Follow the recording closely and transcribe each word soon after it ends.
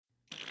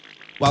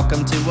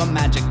Welcome to a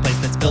magic place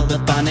that's filled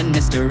with fun and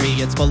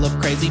mystery. It's full of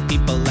crazy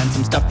people and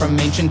some stuff from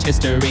ancient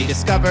history.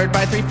 Discovered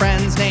by three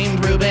friends named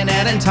Ruben,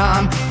 Ed, and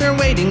Tom. They're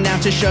waiting now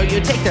to show you.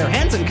 Take their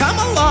hands and come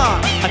along.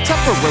 A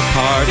Tupperware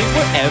party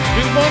where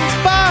everyone's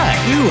fine.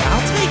 Ooh,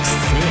 I'll take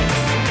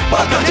 6.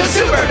 Welcome to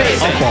Super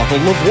Basement. A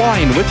bottle of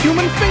wine with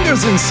human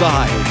fingers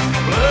inside.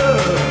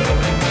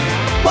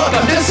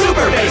 Welcome to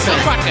Super Basement.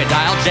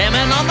 Crocodile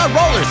jamming on the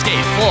roller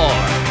skate floor.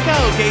 Go,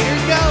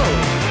 Gator,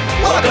 go.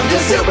 Welcome to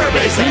Super You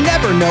Basement.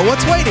 never know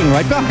what's waiting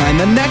right behind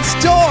the next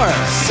door.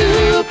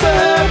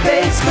 Super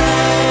Basement.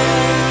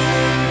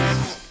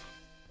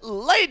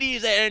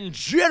 Ladies and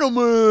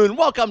gentlemen,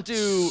 welcome to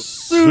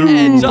Super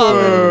Ed, Tom,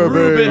 and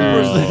Ruben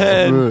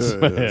Basement.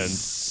 present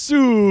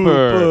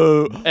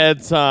Super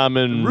Ed, Tom,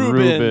 and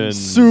Ruben.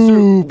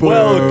 Super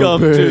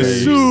Welcome to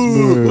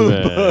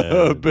Basement.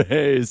 Super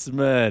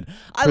Basement.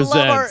 I love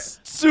our Presents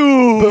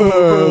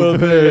Super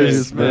Basement.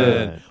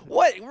 Basement.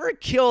 What? We're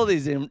killing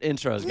these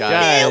intros,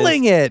 guys.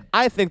 Nailing it.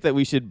 I think that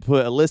we should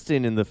put a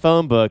listing in the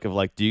phone book of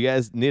like, do you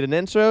guys need an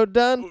intro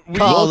done?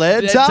 Call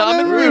Ed, Tom,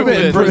 and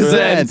Ruben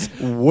presents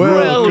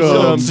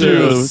Welcome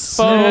to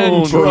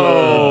Phone Central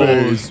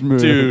Bros.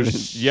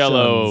 Basement.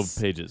 Yellow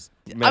Pages.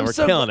 Man, we're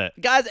killing it.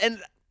 guys, and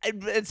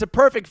it's a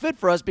perfect fit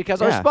for us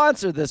because our Yeah.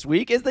 sponsor this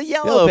week is the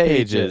Yellow Yellow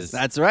Pages. Pages.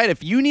 That's right.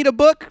 If you need a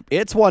book,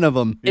 it's one of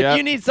them. If Yep.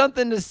 you need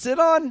something to sit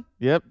on,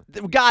 Yep.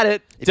 got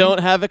it. Don't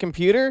have a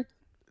computer?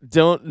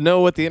 Don't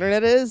know what the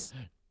internet is?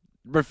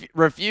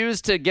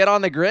 Refuse to get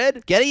on the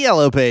grid, Get a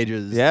Yellow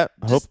Pages. Yep.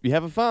 Hope you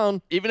have a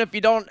phone. even if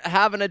you don't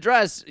have an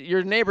address,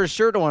 your neighbor's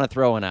sure to want to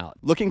throw one out.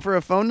 Looking for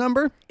a phone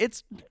number?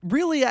 It's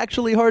really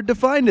actually hard to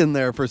find in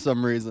there for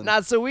some reason.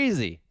 Not so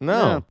easy. No.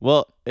 Yeah.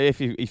 Well, if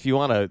you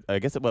want to, I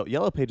guess,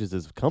 Yellow Pages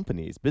is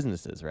companies,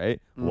 businesses,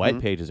 right? White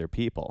Pages are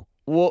people.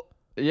 Well,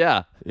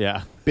 yeah,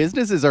 Yeah.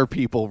 Businesses are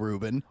people,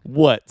 Ruben.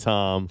 What,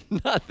 Tom?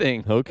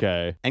 nothing.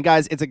 Okay. And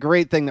guys, it's a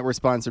great thing that we're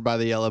sponsored by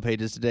the Yellow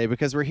Pages today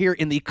because we're here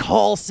in the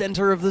call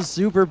center of the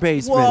Super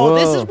Basement. Whoa,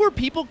 this Whoa. is where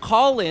people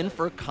call in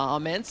for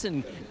comments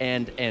and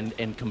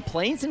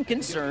complaints and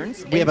concerns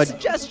We and have a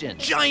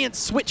suggestions. giant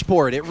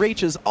switchboard. It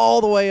reaches all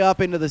the way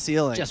up into the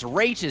ceiling. Just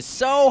reaches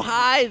so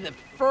high that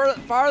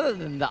farther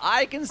than the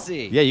eye can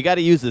see. Yeah, you got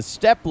to use the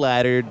step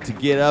ladder to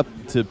get up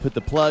to put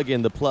the plug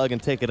in the plug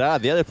and take it out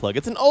of the other plug.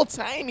 It's an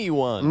old-timey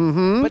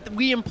one. But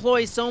we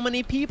employ so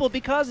many people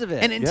because of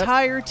it. an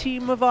entire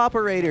team of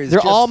operators. They're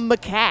just- all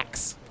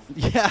macaques.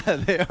 Yeah,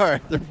 they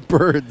are. They're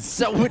birds.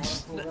 so which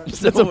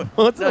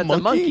What's a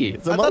monkey?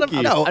 It's a I thought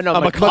monkey. no, I know,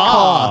 a macaw.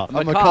 macaw. A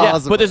Macaw. macaw. Yeah,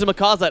 but there's a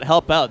macaws that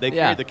help out. They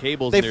Yeah. carry the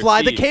cables. They in their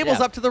fly the teeth. cables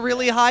Yeah. up to the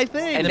really high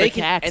thing. and the they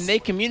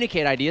macaques.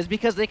 communicate ideas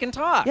because they can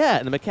talk. Yeah,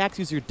 and the macaques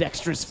use your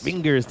dexterous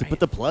fingers to put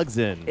the plugs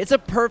in. It's a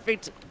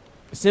perfect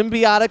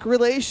Symbiotic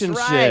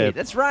relationship.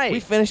 That's right. We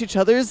finish each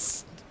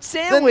other's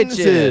sandwiches.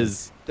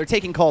 sentences. They're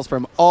taking calls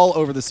from all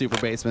over the Super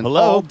Basement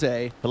Hello? all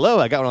day. Hello,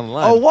 I got one on the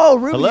line. Oh, whoa,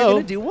 Ruben, Hello? you're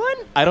going to do one?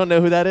 I don't know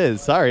who that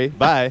is. Sorry.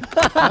 Bye.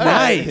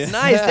 Nice.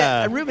 Nice.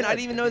 Yeah. Ruben, I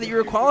didn't even know that you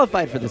were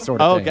qualified for this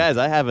sort of Oh, thing. guys,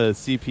 I have a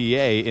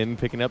CPA in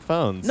picking up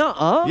phones.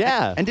 Nuh-uh.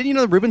 Yeah. And did you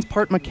know that Ruben's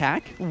part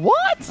macaque?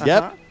 What?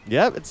 Yep.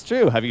 Yep, it's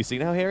true. Have you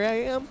seen how hairy I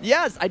am?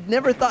 Yes, I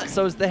never thought.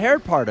 So is the hair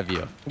part of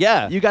you.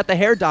 Yeah. You got the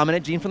hair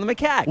dominant gene from the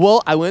macaque.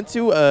 Well, I went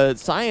to a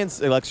science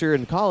lecture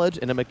in college,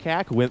 and a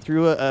macaque went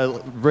through a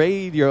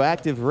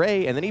radioactive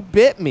ray, and then he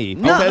bit me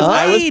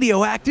because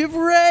Radioactive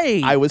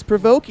ray. I was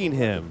provoking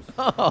him.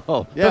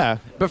 Oh. Yeah.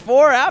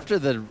 Before or after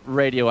the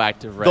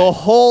radioactive ray? The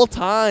whole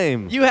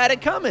time. You had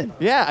it coming.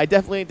 Yeah, I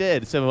definitely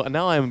did. So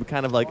now I'm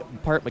kind of like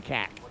part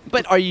macaque.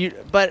 But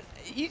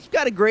you've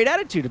got a great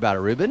attitude about it,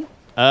 Ruben.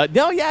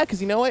 No, yeah,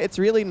 because you know what? It's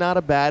really not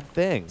a bad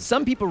thing.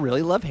 Some people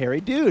really love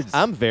hairy dudes.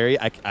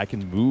 I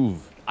can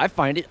move. I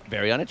find it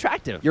very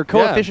unattractive. Your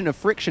coefficient of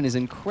friction is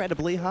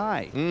incredibly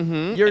high.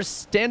 Your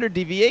standard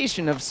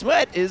deviation of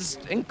sweat is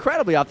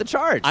incredibly off the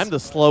charts. I'm the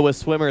slowest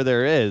swimmer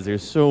there is.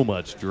 There's so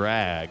much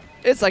drag.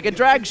 It's like a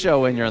drag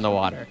show when you're in the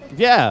water.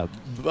 Yeah,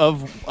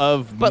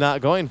 of But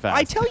not going fast.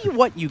 I tell you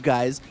what, you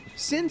guys,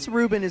 since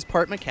Ruben is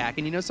part macaque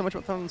and you know so much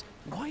about phones,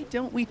 why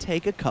don't we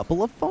take a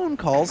couple of phone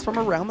calls from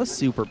around the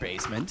Super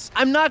Basement?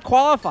 I'm not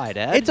qualified,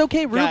 Ed. It's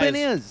okay, Ruben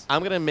Guys, is.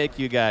 I'm gonna make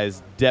you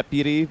guys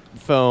deputy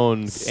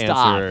phone Stop.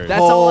 answerers.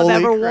 That's all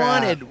I've Holy ever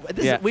crap.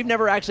 wanted. Yeah. We've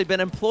never actually been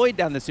employed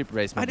down the Super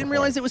Basement. I didn't before.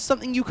 realize it was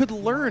something you could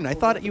learn. I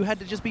thought you had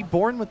to just be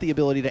born with the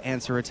ability to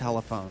answer a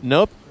telephone.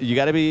 Nope. You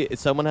gotta be.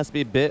 Someone has to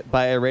be bit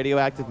by a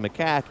radioactive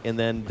macaque and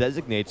then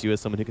designate you as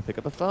someone who can pick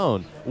up a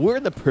phone. We're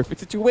in the perfect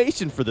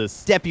situation for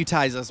this.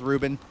 Deputize us,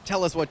 Ruben.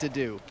 Tell us what to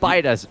do.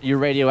 Bite us, you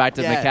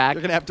radioactive Yeah, macaque.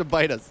 you're gonna have to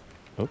bite us.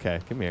 Okay,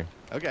 come here.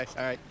 Okay,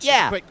 all right.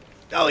 Yeah. Quick.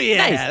 Oh yeah,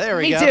 Nice. there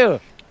we Me go.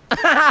 too.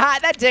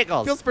 That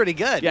tickles. Feels pretty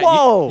good. Yeah,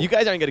 Whoa. You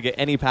guys aren't gonna get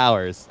any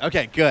powers.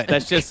 Okay, good.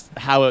 That's just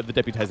how the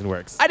deputizing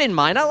works. I didn't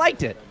mind. I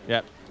liked it.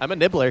 Yep. I'm a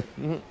nibbler.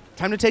 Mhm.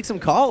 Time to take some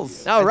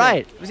calls. All I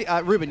right. think.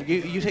 Ruben,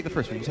 you take the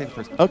first one. You take the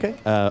first one. Okay.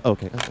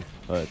 Okay.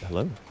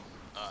 Hello.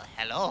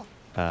 Hello.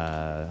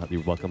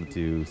 You're welcome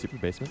to Super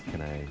Basement.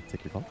 Can I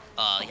take your call?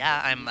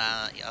 Yeah, I'm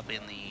up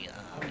in the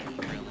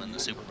room in the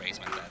super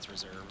basement that's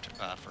reserved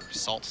for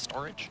salt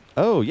storage.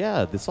 Oh,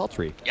 yeah, the salt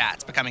tree. Yeah,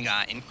 it's becoming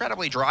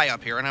incredibly dry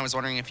up here, and I was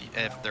wondering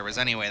if there was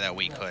any way that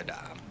we could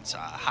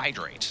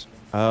hydrate.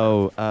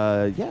 Oh,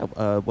 yeah,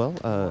 Hello?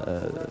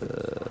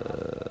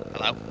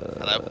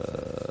 Hello?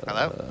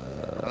 Hello?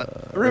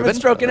 Ruben's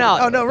stroking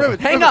out. Oh, no, Ruben.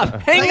 Hang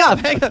up. Hang up.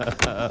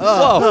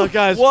 Oh,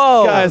 guys.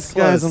 Whoa.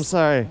 Guys, I'm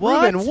sorry.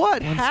 Ruben,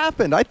 what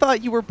happened? I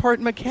thought you were part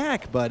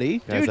macaque, buddy.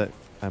 Guys, Dude,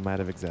 I might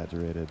have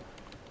exaggerated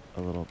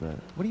a little bit.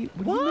 what do you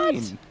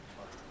mean?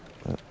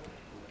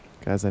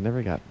 Guys, I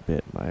never got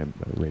bit by a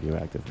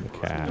radioactive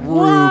macaque.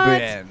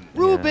 Ruben.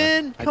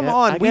 Ruben. I Come get-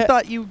 on. I We get-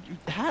 thought you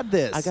had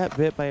this. I got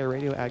bit by a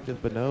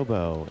radioactive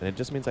bonobo, and it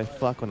just means I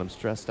fuck when I'm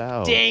stressed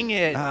out. Dang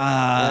it.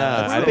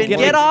 Yeah, I Ruben, didn't get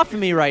get off of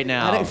me right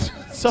now.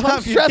 So Tom,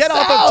 I'm stressed get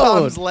off out. of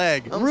Tom's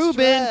leg.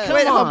 Ruben, come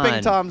Quit on.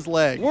 humping Tom's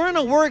leg. We're in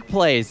a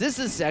workplace. This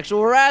is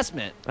sexual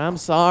harassment. I'm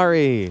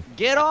sorry.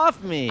 Get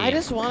off me. I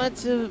just wanted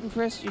to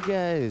impress you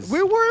guys.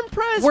 We're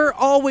impressed. We're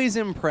always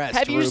impressed,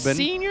 Have you Ruben.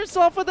 seen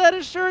yourself without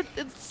a shirt?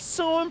 It's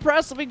so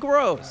impressively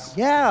gross.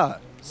 Yeah.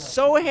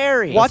 So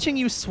hairy. Watching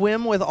you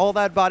swim with all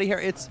that body hair,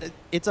 it's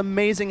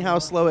amazing how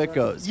slow it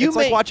goes. You it's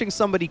like may- watching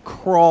somebody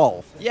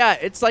crawl. Yeah,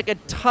 it's like a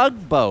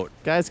tugboat.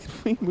 Guys, can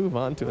we move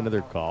on to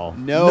another call?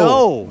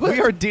 No. We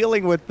are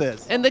dealing with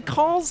this. And the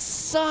calls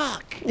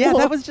suck. Yeah,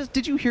 that was just.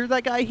 Did you hear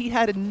that guy? He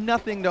had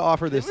nothing to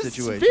offer this It was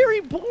situation.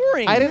 very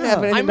boring. I didn't have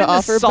anything I'm to in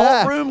offer the salt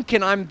back. room.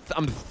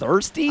 I'm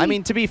thirsty. I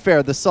mean, to be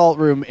fair, the salt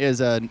room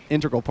is an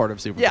integral part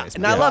of Super yeah,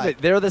 Basement. and I love it.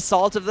 They're the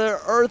salt of the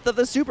earth of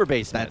the super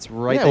basement. That's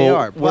right. Yeah, They well,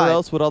 are. Where But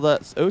else would all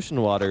that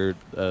ocean water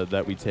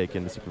that we take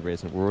into Super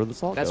Basement? Where would the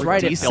salt That's go?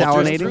 right. It filters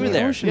Desalinating through the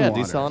there. ocean Yeah,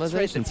 water. desalinization. That's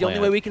right. It's the only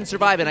plant. way we can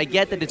survive. And I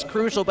get that it's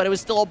crucial, but it was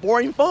still a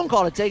boring phone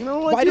call to take. And I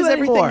don't wanna Why do does that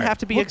everything anymore. have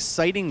to be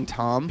exciting,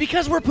 Tom?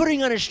 Because we're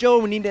putting on a show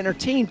and we need to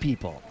entertain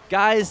people.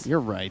 Guys,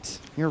 You're right.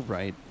 You're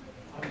right.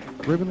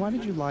 Ruben, why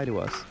did you lie to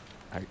us?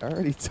 I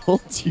already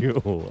told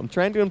you. I'm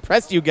trying to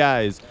impress you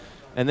guys.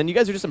 And then you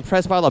guys are just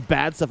impressed by all the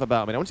bad stuff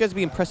about me. I want you guys to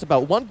be impressed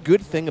about one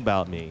good thing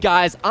about me.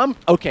 I'm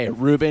okay,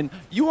 Ruben.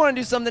 You want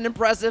to do something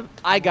impressive?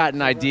 I got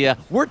an idea.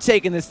 We're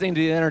taking this thing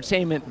to the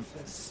entertainment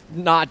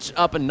notch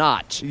up a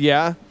notch.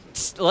 Yeah?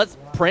 Let's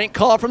prank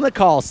call from the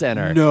call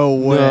center. No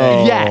way.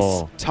 No.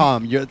 Yes.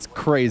 Tom, it's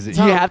crazy.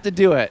 You have to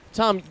do it.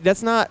 Tom,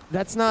 that's not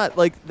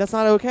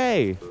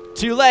okay.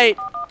 Too late.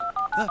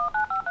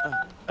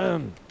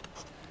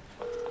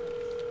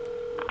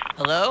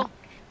 Hello?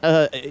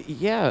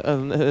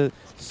 Yeah,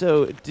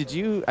 so did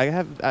you, I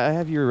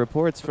have your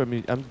reports from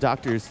you. I'm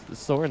Dr.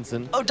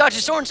 Sorensen. Oh, Dr.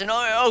 Sorensen.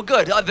 Oh,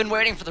 good. I've been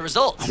waiting for the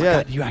results.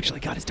 Yeah. You actually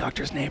got his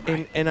doctor's name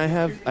right. And I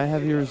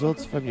have your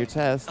results from your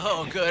test.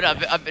 Oh, good.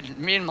 I've been.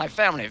 Me and my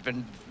family have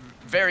been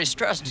very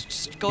stressed.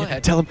 Just go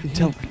ahead. Tell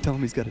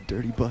him he's got a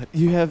dirty butt.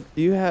 You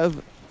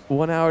have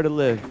 1 hour to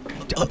live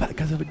Tell him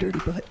because of a dirty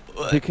butt.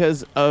 What?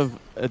 because of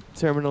a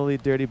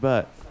terminally dirty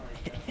butt.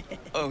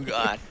 Oh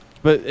God.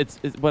 But it's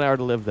 1 hour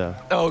to live though.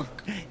 Oh.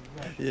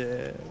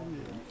 Yeah.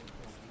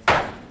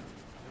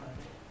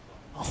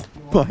 Oh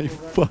my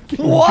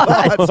fucking What?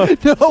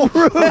 God. No,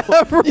 Ruben.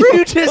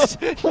 You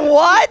just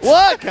what?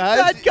 What, guys?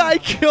 That guy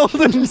killed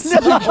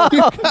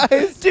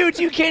himself. Dude,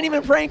 you can't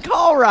even prank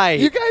call right.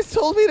 You guys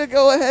told me to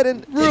go ahead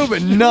and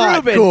Ruben, not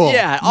Ruben, cool.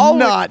 Yeah,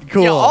 not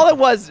cool. Yeah, all it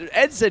was,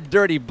 Ed said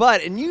dirty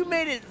butt, and you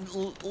made it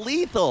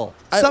lethal.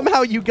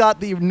 Somehow you got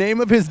the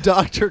name of his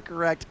doctor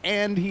correct,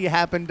 and he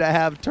happened to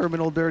have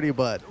terminal dirty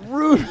butt.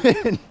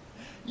 Ruben,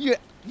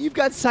 you've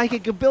got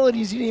psychic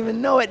abilities, you didn't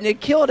even know it, and it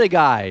killed a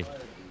guy.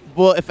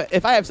 well,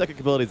 if I have psychic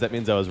abilities, that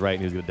means I was right and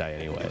he was gonna die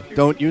anyway.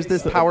 Don't use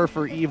this power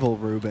for evil,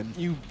 Ruben.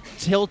 You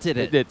tilted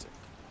it.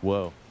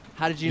 Whoa.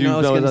 How did you You know I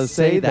was know going how to to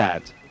say say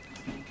that?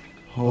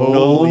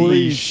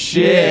 Holy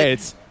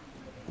shit!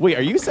 Wait,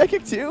 are you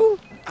psychic too?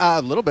 A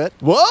little bit.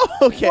 Whoa.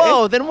 Okay.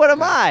 Whoa, then what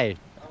am I?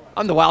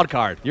 I'm the wild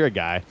card. You're a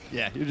guy.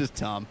 Yeah, you're just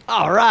Tom.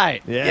 All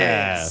right.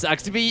 Yeah.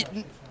 Sucks to be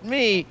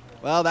me.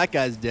 Well, that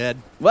guy's dead.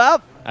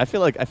 Well, I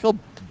feel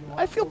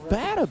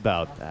bad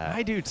about that.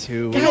 I do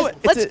too. you know what?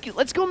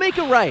 Let's go make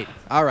it right.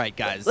 All right,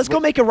 guys. Let's go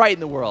make it right in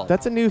the world.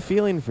 That's a new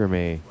feeling for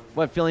me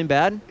What, feeling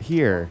bad?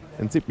 here.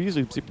 And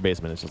usually Super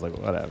Basement is just like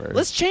whatever.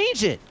 Let's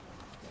change it.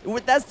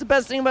 That's the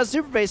best thing about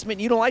Super Basement.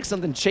 You don't like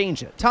something,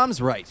 change it.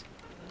 Tom's right.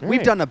 All We've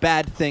right. done a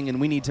bad thing,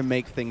 and we need to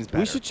make things better.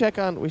 We should check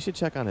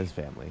on his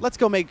family. Let's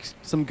go make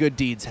some good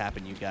deeds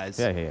happen, you guys.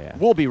 Yeah.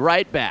 We'll be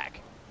right back.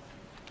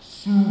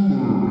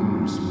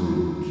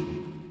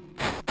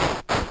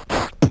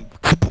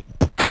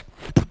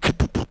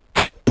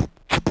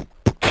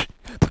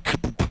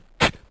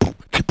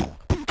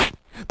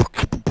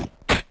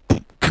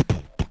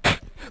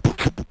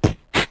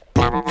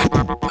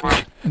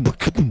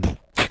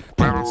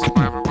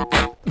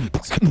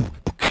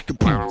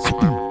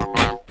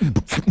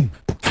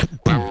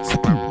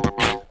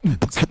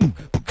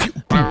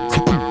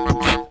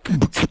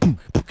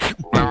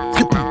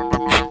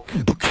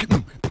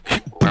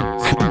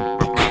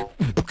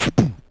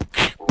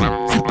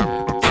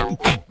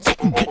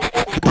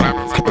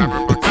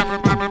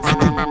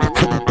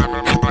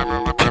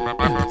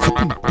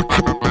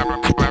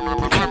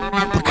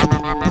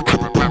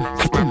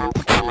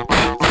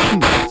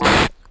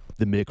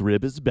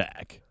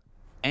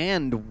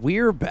 And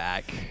we're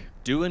back.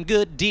 Doing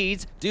good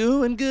deeds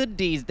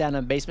down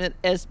in basement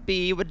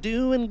SB. We're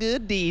doing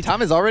good deeds.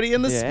 Tom is already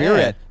in the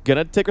spirit.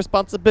 Gonna take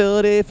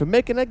responsibility for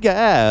making a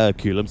guy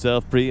kill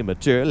himself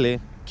prematurely.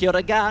 Killed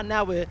a guy,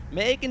 now we're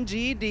making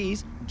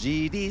GDs.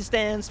 GD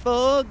stands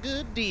for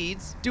good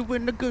deeds.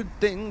 Doing a good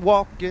thing,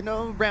 walking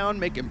around,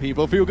 making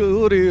people feel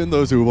good in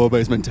the super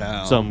basement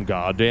town. Some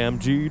goddamn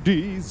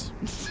GDs.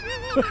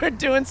 We're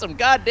doing some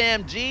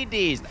goddamn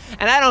GDs.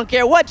 And I don't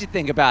care what you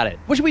think about it.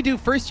 What should we do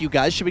first, you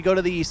guys? Should we go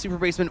to the super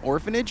basement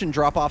orphanage and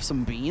drop off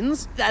some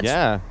beans?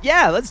 Yeah,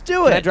 let's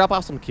do Can it. I drop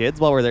off some kids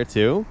while we're there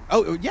too?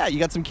 Oh, yeah, you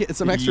got some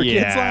extra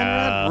kids lying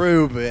around?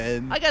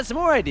 Ruben. I got some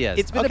more ideas.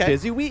 It's been a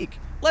busy week.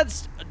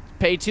 Let's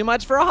pay too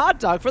much for a hot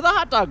dog for the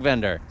hot dog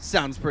vendor.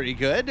 Sounds pretty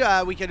good.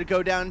 We could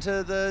go down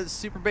to the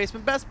super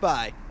basement Best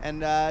Buy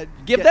and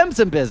Give them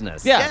some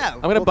business. Yeah,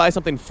 I'm gonna buy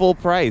something full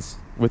price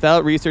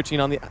without researching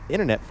on the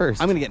internet first.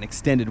 I'm going to get an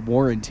extended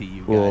warranty,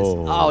 you guys.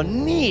 Whoa. Oh,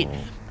 neat.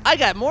 I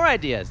got more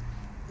ideas.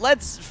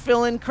 Let's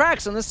fill in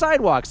cracks on the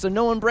sidewalk so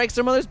no one breaks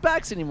their mother's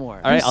backs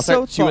anymore. All right, You're I'll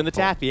start so chewing the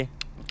thoughtful. taffy.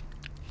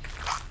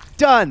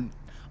 Done.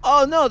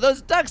 Oh, no,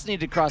 those ducks need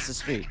to cross the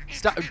street.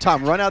 Stop,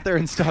 Tom, run out there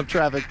and stop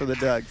traffic for the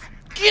ducks.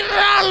 Get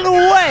out of the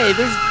way!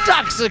 These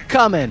ducks are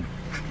coming.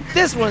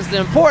 This one's the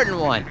important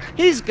one.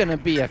 He's gonna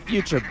be a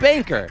future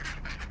banker.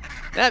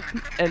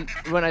 And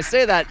when I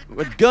say that,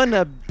 we're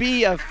gonna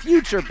be a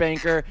future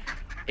banker,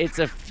 it's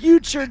a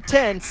future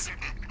tense,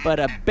 but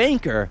a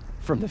banker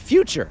from the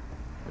future.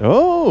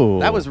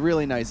 Oh. That was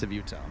really nice of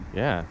you, Tom.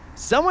 Yeah.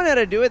 Someone had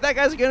to do it. That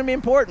guy's gonna be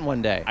important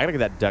one day. I gotta get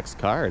that Ducks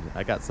card.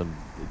 I got some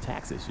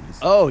tax issues.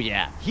 Oh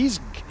yeah, he's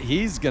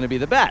gonna be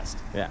the best.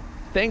 Yeah.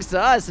 Thanks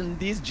to us and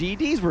these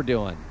GDs we're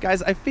doing.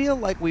 Guys, I feel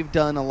like we've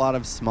done a lot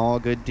of small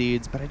good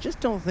deeds, but I just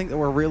don't think that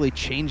we're really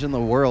changing the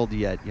world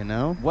yet, you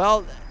know?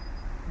 Well,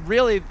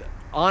 really,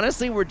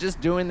 honestly, we're just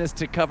doing this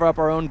to cover up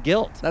our own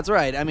guilt. That's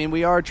right. I mean,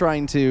 we are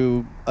trying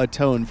to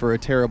atone for a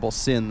terrible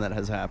sin that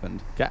has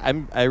happened.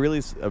 I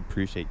really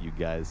appreciate you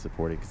guys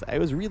supporting because I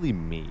was really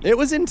me. It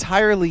was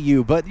entirely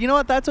you, but you know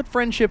what? That's what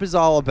friendship is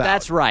all about.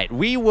 That's right.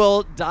 We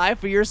will die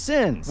for your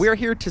sins. We're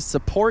here to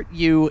support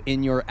you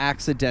in your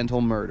accidental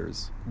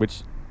murders.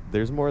 Which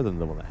there's more than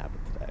the one that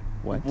happened today.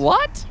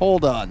 What?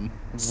 Hold on.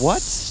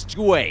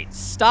 Wait.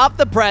 Stop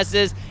the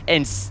presses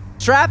and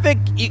traffic.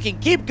 You can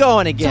keep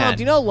going again. Tom,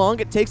 do you know how long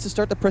it takes to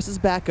start the presses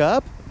back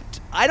up?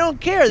 I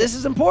don't care. This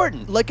is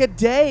important. Like a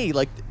day,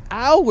 like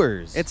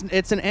hours.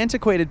 It's an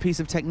antiquated piece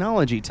of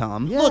technology,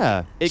 Tom.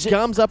 Yeah. It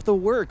gums up the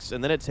works,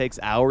 and then it takes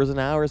hours and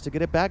hours to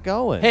get it back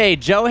going. Hey,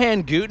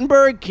 Johann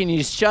Gutenberg, can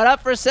you shut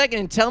up for a second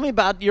and tell me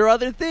about your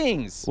other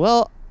things?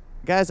 Well,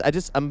 guys, I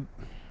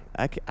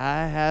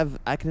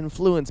can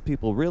influence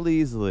people really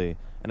easily,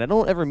 and I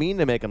don't ever mean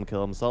to make them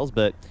kill themselves,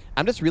 but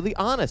I'm just really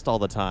honest all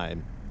the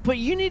time. But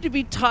you need to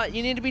be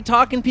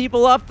talking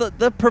people off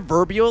the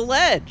proverbial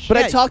ledge. But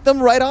I talk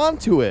them right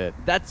onto it.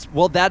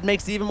 That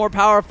makes it even more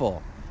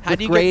powerful. How With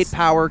do you great get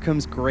power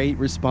comes great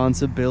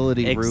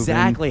responsibility, Ruben.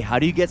 Exactly. How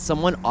do you get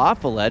someone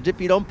off a ledge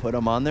if you don't put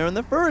them on there in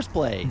the first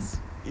place?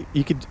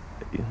 You could.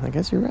 I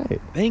guess you're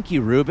right. Thank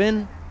you,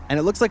 Ruben. And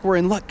it looks like we're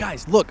in luck.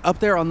 Guys, look, up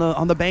there on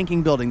the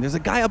banking building. There's a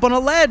guy up on a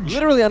ledge.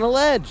 Literally on a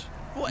ledge.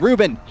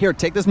 Ruben, here,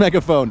 take this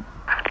megaphone.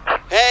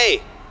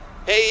 Hey,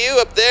 you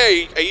up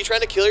there? Are you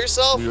trying to kill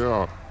yourself?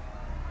 Yeah,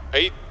 Are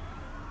you?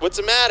 What's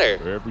the matter?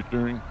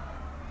 everything.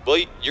 Well,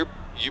 you.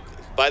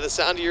 By the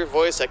sound of your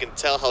voice, I can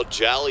tell how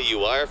jolly you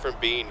are from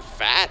being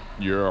fat.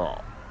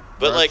 Yeah.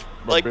 But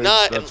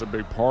That's a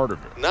big part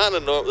of it. not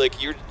in a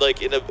you're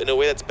like in a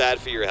way that's bad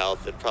for your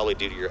health and probably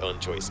due to your own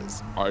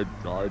choices. I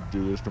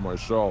do this to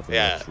myself, and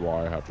Yeah. that's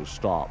why I have to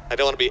stop. I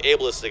don't want to be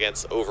ableist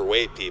against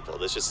overweight people.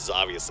 This just is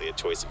obviously a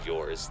choice of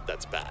yours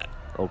that's bad.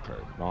 Okay,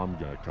 now I'm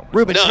gonna kill myself.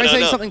 Ruben, No, try no,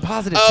 saying no. something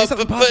positive. Say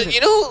something positive. But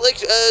you know,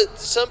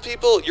 some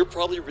people, you're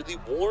probably really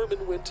warm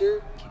in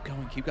winter,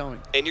 Keep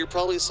going. and you're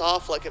probably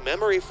soft like a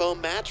memory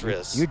foam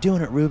mattress. You're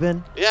doing it,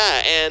 Ruben.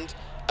 Yeah, and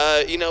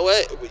you know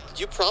what?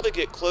 You probably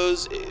get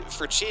clothes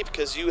for cheap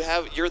because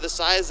you're the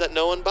size that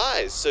no one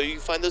buys. So you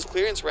find those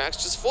clearance racks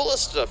just full of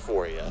stuff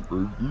for you.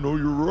 You know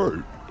you're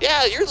right.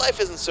 Yeah, your life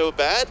isn't so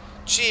bad.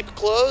 Cheap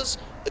clothes,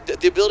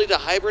 the ability to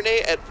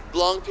hibernate at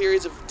long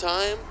periods of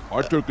time.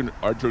 I took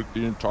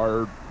the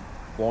entire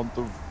month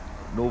of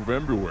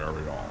November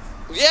off.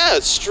 Yeah,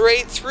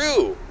 straight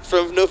through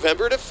from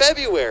November to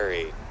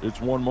February.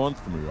 It's 1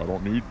 month for me. I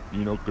don't need,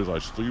 because I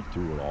sleep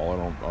through it all.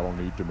 I don't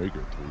need to make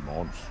it 3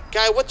 months.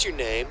 Guy, what's your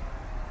name?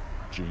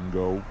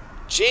 Jingo.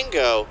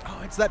 Jingo.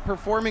 Oh, it's that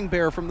performing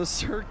bear from the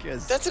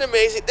circus. That's an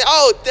amazing.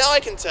 Oh, now I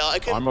can tell.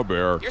 I'm a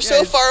bear. You're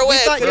so far away.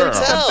 We I thought you couldn't were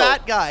just tell. a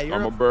fat guy.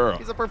 I'm a bear.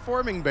 He's a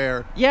performing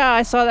bear. Yeah,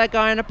 I saw that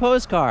guy on a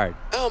postcard.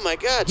 Oh my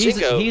God, He's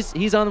Jingo.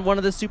 he's on one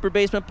of the Super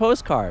Basement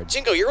postcards.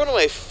 Jingo, you're one of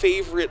my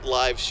favorite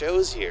live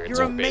shows here. in You're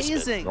Super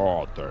Basement. amazing.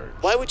 Oh, thanks.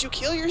 Why would you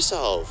kill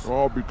yourself?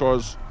 Well,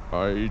 because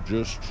I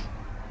just...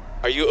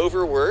 Are you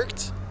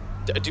overworked?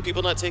 Do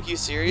people not take you He's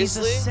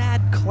seriously? a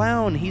sad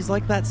clown. He's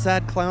like that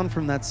sad clown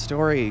from that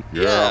story.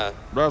 Yeah.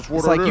 That's what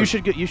It's it like is.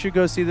 you should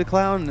go see the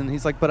clown, and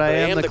he's like, but I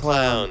am the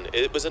clown.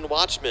 It was in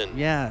Watchmen.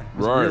 Yeah, it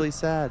was Right. really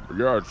sad.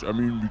 Yeah,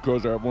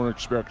 because everyone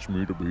expects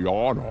me to be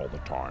on all the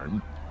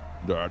time.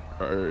 That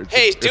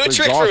Hey, do a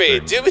trick for me.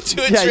 Do a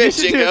trick,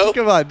 Jingo.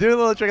 Come on, do a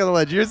little trick on the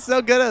ledge. You're so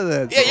good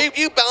at this. Yeah,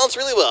 you balance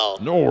really well.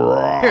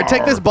 No. Here,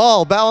 take this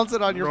ball. Balance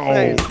it on your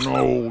face.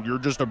 No, you're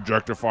just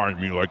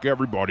objectifying me like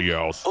everybody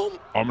else. Oh.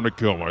 I'm gonna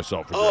kill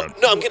myself Oh, again.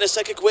 no, I'm getting a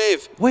psychic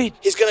wave. Wait.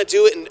 He's going to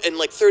do it in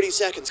like 30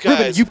 seconds, guys.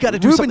 Ruben, you've got to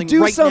do Ruben, something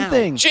do right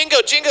something. Jingo,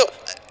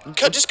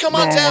 just come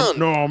on down.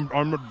 No,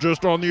 I'm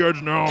just on the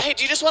edge now. Hey,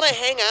 do you just want to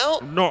hang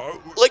out?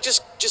 No. Like,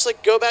 just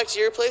like go back to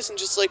your place and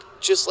just like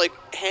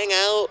hang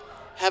out,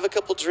 have a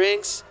couple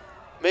drinks,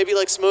 maybe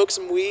like smoke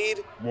some weed,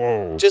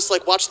 Whoa. just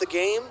like watch the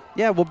game. now.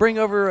 Yeah, we'll bring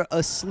over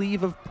a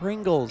sleeve of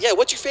Pringles. Yeah,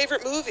 what's your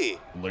favorite movie?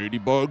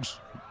 Ladybugs?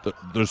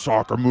 The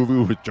soccer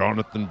movie with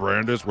Jonathan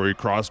Brandis where he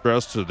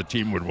cross-dressed so the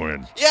team would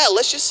win. Yeah,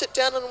 let's just sit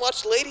down and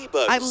watch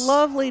Ladybugs. I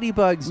love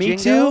Ladybugs. Me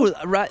Jingo. too.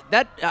 Right.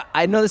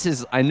 I know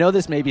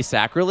this may be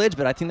sacrilege,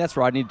 but I think that's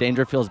Rodney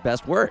Dangerfield's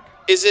best work.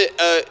 Is it,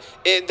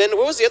 and then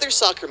what was the other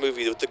soccer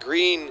movie with the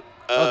green,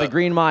 The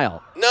Green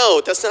Mile.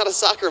 No, that's not a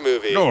soccer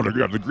movie. No,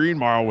 the Green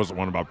Mile was the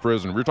one about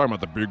prison. We're talking about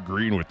the big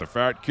green with the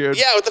fat kid.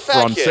 Yeah, with the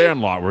fat from kid.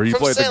 Sandlot, where he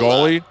From played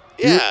Sandlot. the goalie.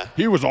 Yeah.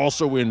 He was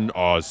also in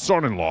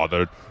Son-in-Law,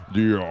 the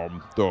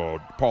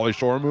Pauly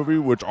Shore movie,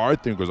 which I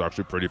think was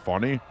actually pretty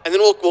funny. And then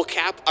we'll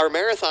cap our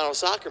marathon of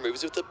soccer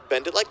movies with the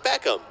Bend It Like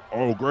Beckham.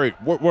 Oh, great.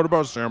 What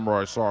about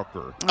Samurai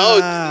Soccer?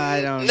 Oh,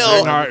 I don't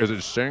no. know. Is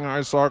it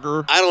Shanghai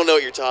Soccer? I don't know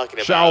what you're talking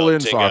about. Shaolin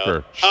Jingo.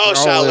 Soccer. Oh,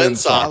 Shaolin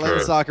Soccer.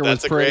 Shaolin Soccer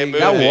That's was a great pretty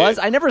movie. good. That was.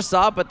 I never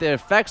saw it, but the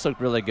effects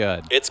looked really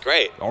good. It's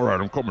great. All right,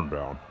 I'm coming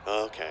down.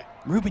 Okay.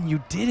 Ruben,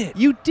 you did it.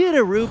 You did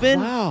it, Ruben.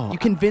 You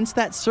convinced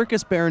that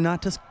circus bear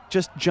not to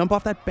just jump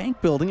off that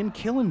bank building and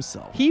kill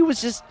himself. He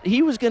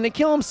was going to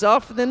kill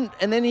himself, and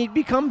then he'd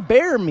become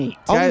bear meat.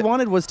 All he I-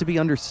 wanted was to be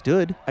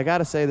understood. I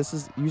gotta say, this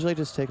is usually I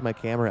just take my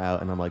camera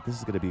out and I'm like, this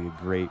is gonna be a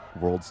great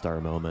World Star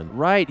moment.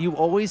 Right. You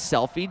always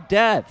selfie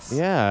deaths.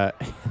 Yeah.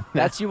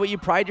 That's what you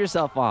pride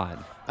yourself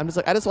on. I'm just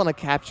like, I just want to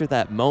capture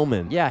that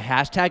moment. Yeah.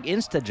 Hashtag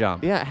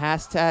InstaJump. Yeah.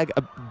 Hashtag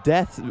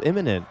death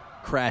imminent.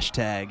 Crash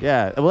tag.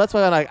 Yeah. Well, that's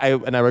why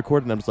when I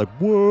recorded, I'm just like,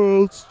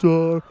 World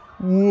Star,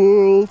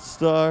 World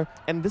Star.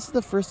 And this is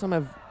the first time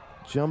I've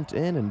jumped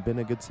in and been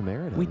a good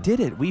Samaritan. We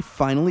did it. We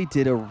finally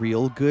did a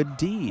real good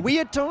deed. We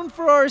atoned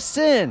for our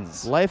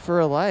sins. Life for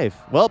a life.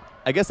 Well,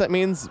 I guess that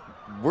means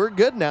we're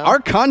good now. Our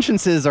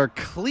consciences are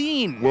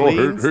clean. Well,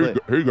 Clean slate.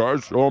 hey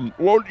guys. I do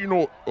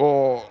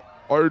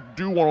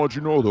want to let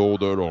you know though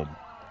that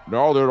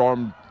now that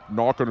I'm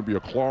not going to be a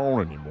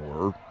clown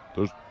anymore,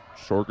 the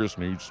circus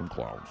needs some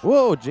clowns.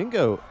 Whoa,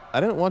 Jingo! I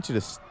didn't want you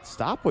to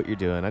stop what you're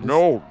doing. I just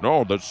No,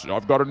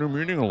 I've got a new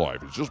meaning in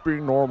life. It's just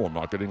being normal,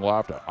 not getting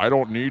laughed at. I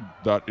don't need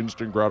that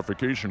instant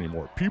gratification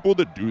anymore. People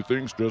that do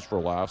things just for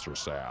laughs are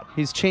sad.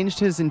 He's changed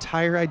his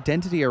entire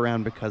identity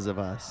around because of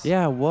us.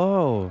 Yeah.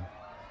 Whoa.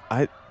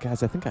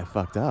 Guys, I think I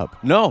fucked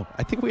up. No.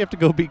 I think we have to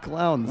go be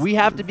clowns. We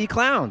have to be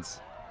clowns.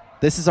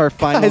 This is our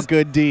final Guys,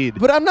 good deed.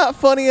 But I'm not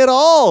funny at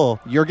all.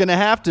 You're going to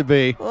have to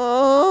be.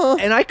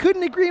 And I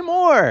couldn't agree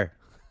more.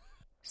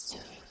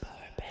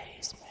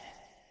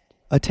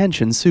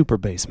 Attention, Super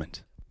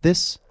Basement.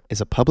 This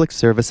is a public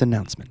service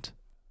announcement.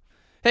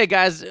 Hey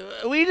guys,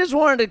 we just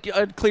wanted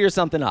to clear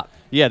something up.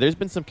 Yeah, there's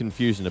been some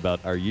confusion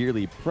about our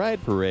yearly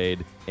Pride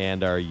Parade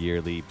and our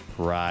yearly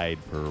Pride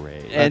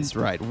Parade. That's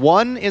right.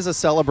 One is a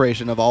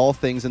celebration of all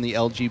things in the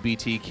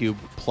LGBTQ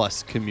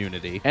plus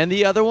community. And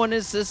the other one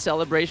is a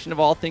celebration of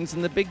all things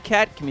in the big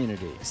cat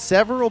community.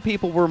 Several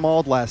people were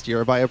mauled last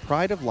year by a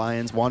pride of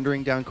lions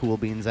wandering down Cool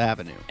Beans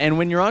Avenue. And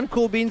when you're on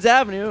Cool Beans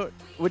Avenue,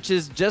 which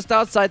is just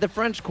outside the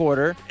French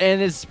Quarter,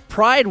 and it's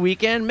Pride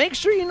weekend, make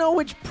sure you know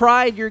which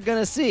pride you're going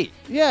to see.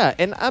 Yeah,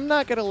 and I'm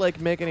not going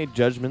to make any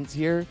judgments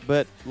here,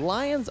 but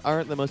lions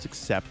aren't the most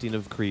accepting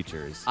of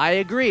creatures. I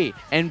agree.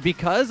 And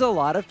because a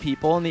lot of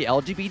people in the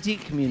LGBT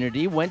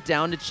community went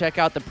down to check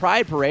out the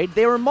Pride Parade,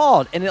 they were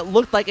mauled, and it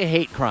looked like a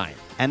hate crime.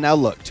 And now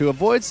look, to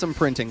avoid some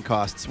printing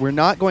costs, we're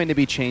not going to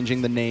be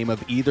changing the name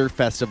of either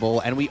festival,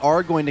 and we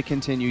are going to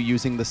continue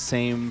using the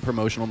same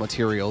promotional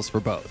materials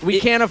for both. We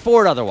can't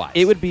afford otherwise.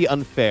 It would be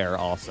unfair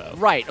also.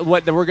 Right.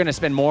 What, we're going to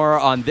spend more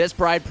on this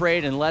Pride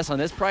Parade and less on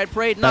this Pride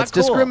Parade? Not That's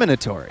cool.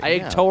 discriminatory. I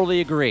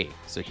totally agree.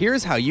 So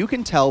here's how you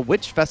can tell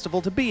which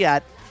festival to be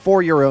at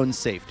for your own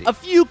safety. A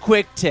few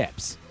quick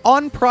tips.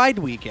 On Pride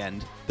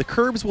Weekend, the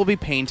curbs will be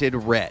painted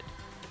red.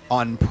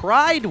 On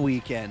Pride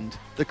Weekend,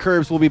 the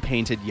curbs will be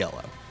painted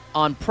yellow.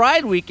 On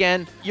Pride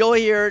Weekend, you'll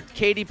hear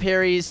Katy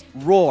Perry's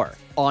Roar.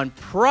 On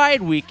Pride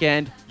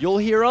Weekend, you'll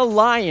hear a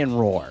lion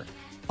roar.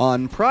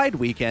 On Pride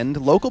Weekend,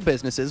 local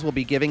businesses will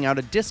be giving out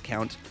a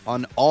discount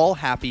on all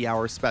happy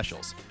hour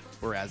specials.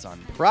 Whereas on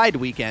Pride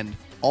Weekend,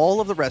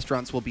 all of the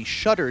restaurants will be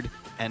shuttered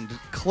and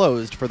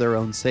closed for their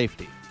own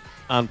safety.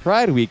 On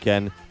Pride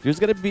Weekend, there's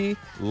going to be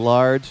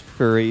large,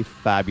 furry,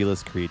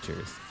 fabulous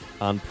creatures.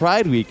 On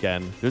Pride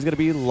Weekend, there's going to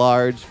be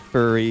large,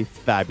 furry,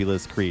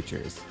 fabulous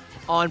creatures.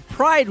 on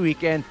Pride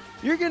Weekend,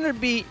 you're going to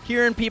be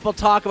hearing people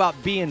talk about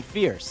being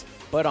fierce.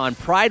 But on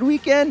Pride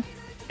Weekend,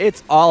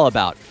 it's all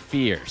about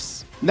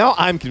fierce. Now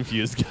I'm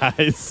confused,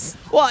 guys.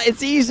 Well,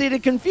 it's easy to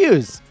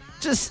confuse.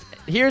 Just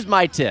here's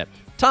my tip.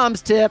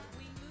 Tom's tip,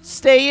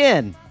 stay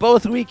in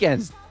both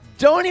weekends.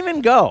 Don't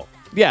even go.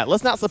 Yeah,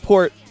 let's not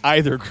support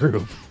either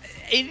group.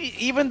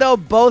 Even though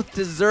both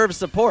deserve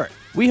support.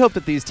 We hope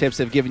that these tips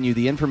have given you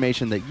the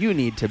information that you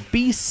need to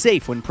be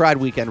safe when Pride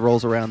Weekend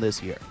rolls around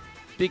this year.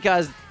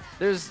 Because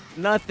there's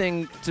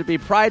nothing to be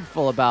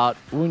prideful about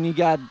when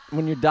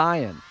you're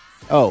dying.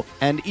 Oh,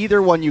 and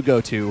either one you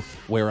go to,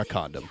 wear a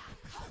condom.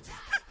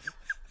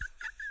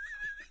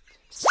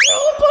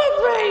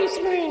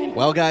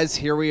 Well, guys,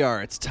 here we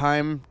are. It's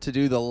time to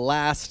do the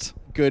last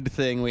good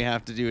thing we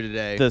have to do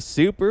today. The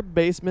Super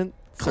Basement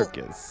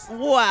Circus.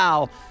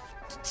 Wow.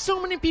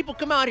 So many people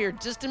come out here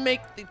just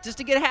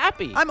to get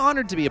happy. I'm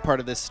honored to be a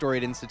part of this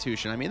storied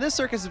institution. I mean, this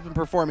circus has been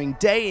performing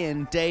day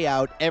in, day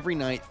out, every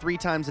night, 3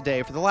 times a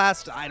day for the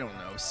last,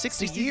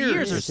 60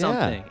 years or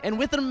something. And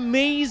with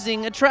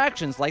amazing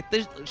attractions like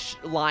the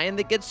lion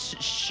that gets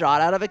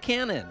shot out of a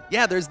cannon.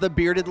 Yeah, there's the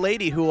bearded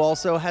lady who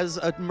also has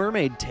a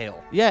mermaid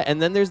tail. Yeah,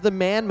 and then there's the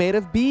man made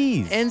of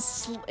bees. And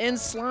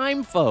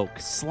slime folk.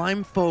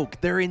 Slime folk,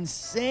 they're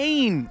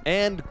insane.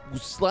 And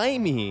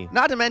slimy.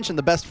 Not to mention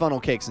the best funnel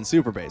cakes in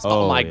Super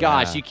Basement. Oh my yeah.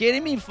 gosh, you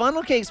kidding me?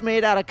 Funnel cakes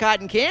made out of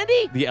cotton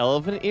candy? The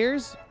elephant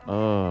ears?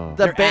 Oh.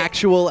 They're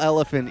actual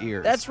elephant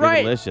ears. That's They're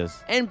right.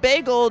 delicious. And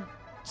bagel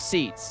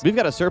seats. We've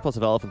got a surplus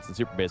of elephants in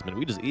Super Basement.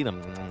 We just eat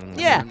them.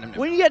 Yeah,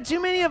 when you get too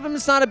many of them,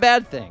 it's not a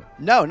bad thing.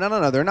 No,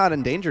 they're not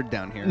endangered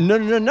down here.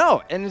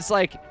 No. And it's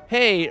like,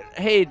 hey,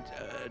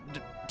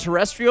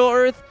 terrestrial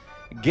Earth,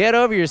 get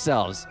over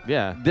yourselves.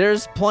 Yeah.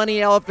 There's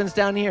plenty elephants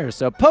down here,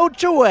 so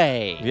poach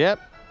away. Yep.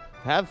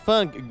 Have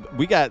fun.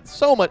 We got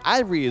so much.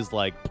 Ivory is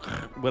like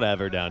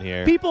whatever down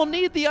here. People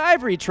need the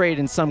ivory trade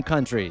in some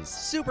countries.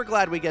 Super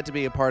glad we get to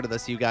be a part of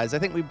this, you guys. I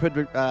think we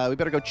better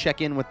go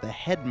check in with the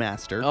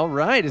headmaster. All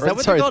right. Is Or, that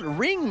what sorry, they call it?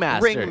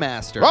 Ringmaster.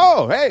 Ringmaster.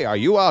 Oh, hey, are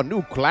you our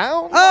new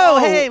clown? Oh,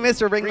 hey,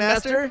 Mr.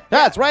 Ringmaster. Ringmaster?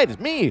 That's right.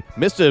 It's me,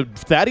 Mr.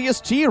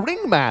 Thaddeus T.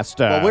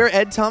 Ringmaster. Well, we're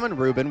Ed, Tom, and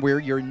Ruben. We're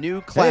your new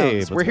clowns.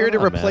 what's We're here to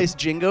going on, replace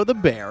Jingo the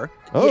bear.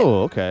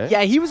 Oh, okay.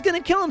 Yeah, he was going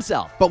to kill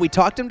himself. But we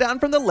talked him down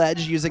from the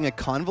ledge using a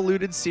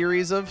convoluted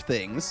series of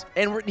things.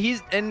 And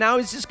now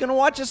he's just going to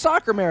watch a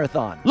soccer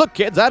marathon. Look,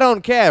 kids, I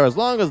don't care. As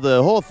long as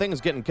the whole thing's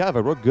getting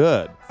covered, we're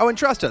good. Oh, and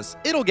trust us,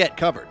 it'll get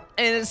covered.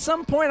 And at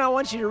some point, I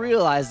want you to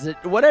realize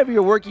that whatever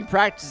your working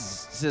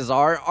practices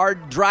are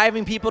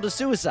driving people to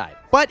suicide.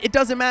 But it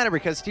doesn't matter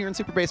because here in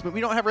Super Basement,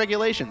 we don't have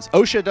regulations.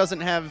 OSHA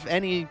doesn't have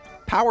any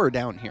power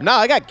down here. No,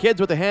 I got kids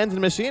with the hands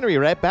and machinery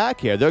right back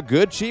here. They're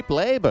good, cheap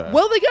labor.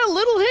 Well, they got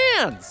little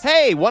hands.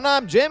 Hey,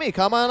 one-armed Jimmy,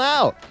 come on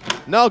out.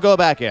 No, go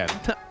back in.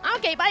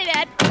 Okay, bye,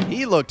 Dad.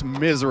 He looked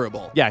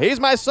miserable. Yeah, he's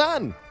my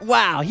son.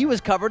 Wow, he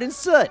was covered in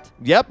soot.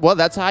 Yep, well,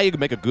 that's how you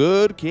make a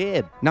good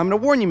kid. Now, I'm going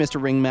to warn you,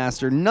 Mr.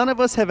 Ringmaster, none of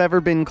us have ever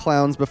been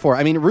clowns before.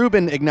 I mean,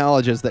 Ruben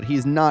acknowledges that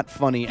he's not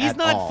funny He's at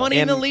not all. funny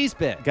in the And- least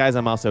bit. Guys,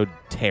 I'm also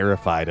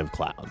terrified of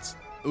clowns.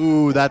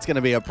 Ooh, that's going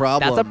to be a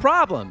problem. That's a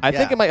problem. I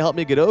think Yeah. it might help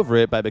me get over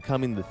it by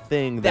becoming the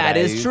thing That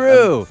is I'm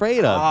true.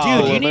 afraid of. Dude,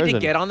 Full you need to immersion.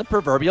 get on the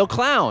proverbial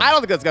clown. I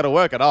don't think that's going to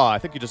work at all. I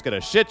think you just got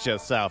to shit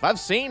yourself. I've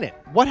seen it.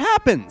 What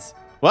happens?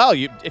 Well,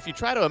 if you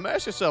try to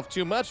immerse yourself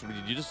too much,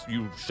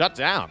 you shut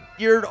down.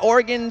 Your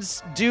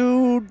organs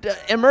do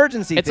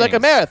emergency It's like a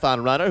things.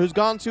 marathon runner who's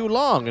gone too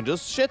long and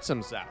just shits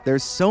himself.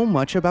 There's so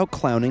much about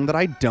clowning that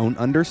I don't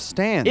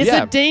understand. It's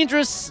Yeah. a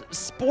dangerous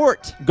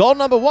sport. Goal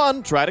number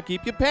 1, try to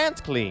keep your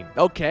pants clean.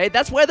 Okay,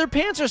 that's why their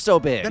pants are so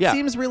big. That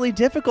seems really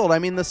difficult. I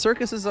mean, the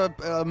circus is a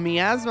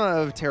miasma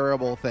of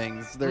terrible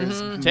things. There's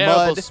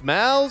Terrible mud.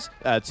 smells,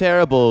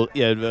 terrible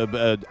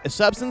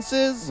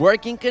substances.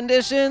 Working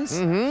conditions,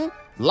 Mm-hmm.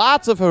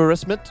 Lots of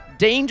harassment.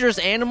 dangerous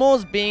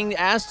animals being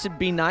asked to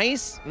be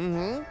nice.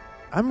 Mm-hmm.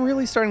 I'm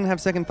really starting to have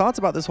second thoughts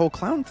about this whole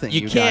clown thing.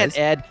 You can't, guys.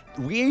 Ed.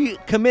 We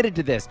committed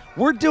to this.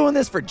 We're doing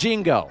this for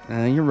Jingo.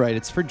 You're right.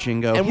 It's for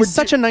Jingo. And He's we're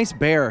such a nice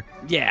bear.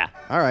 Yeah.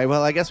 All right.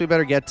 Well, I guess we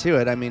better get to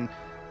it. I mean,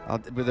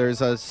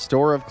 there's a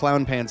store of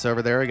clown pants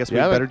over there. I guess we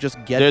better just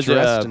get There's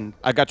dressed and.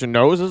 I got your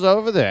noses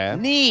over there.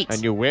 Neat.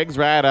 And your wig's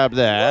right up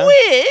there.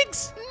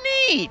 Wigs?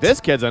 Neat. This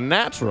kid's a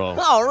natural.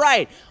 All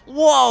right.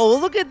 Whoa,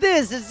 look at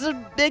this. It's a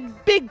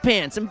big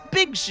pants and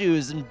big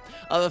shoes and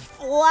a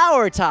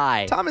flower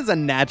tie. Tom is a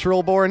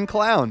natural-born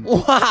clown.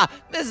 Wow,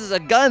 this is a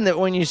gun that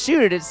when you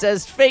shoot it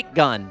says fake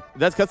gun.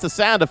 That's the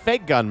sound a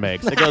fake gun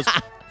makes. It goes,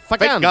 fuck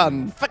Fake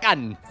gun. Fuck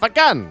gun. Fuck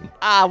gun.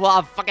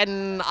 I'll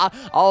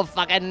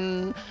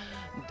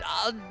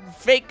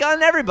fake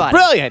gun everybody.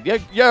 Brilliant.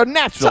 You're a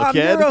natural, Tom,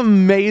 kid. you're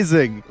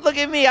amazing. Look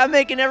at me. I'm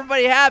making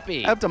everybody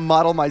happy. I have to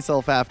model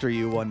myself after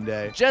you one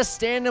day. Just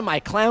stand in my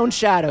clown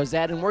shadows,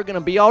 Ed, and we're going to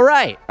be all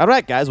right. All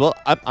right, guys. Well,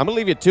 I'm going to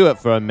leave you to it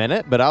for a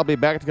minute, but I'll be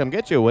back to come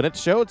get you when it's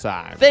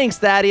showtime. Thanks,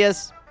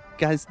 Thaddeus.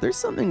 Guys, there's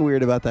something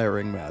weird about that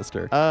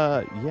ringmaster.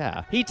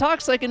 Yeah. He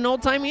talks like an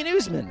old-timey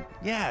newsman.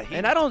 Yeah.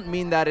 And I don't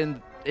mean that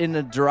in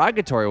a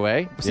derogatory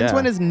way. Since Yeah.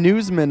 when is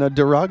newsman a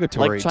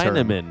derogatory Like term?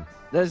 Chinaman.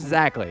 That's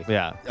exactly.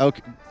 Yeah.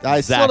 Okay.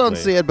 I still don't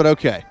Exactly. see it, but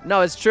okay.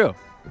 No, it's true.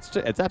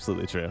 It's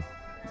absolutely true.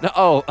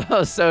 No,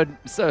 so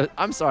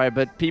I'm sorry,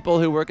 but people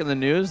who work in the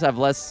news have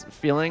less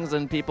feelings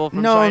than people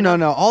from No, China?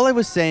 no. All I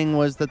was saying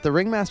was that the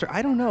ringmaster,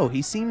 I don't know.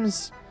 He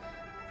seems,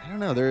 I don't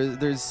know.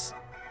 There's,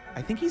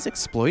 I think he's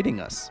exploiting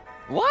us.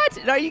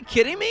 What? Are you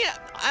kidding me?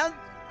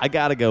 I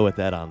gotta go with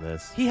that on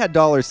this. He had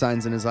dollar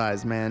signs in his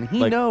eyes, man.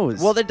 He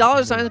knows. Well, the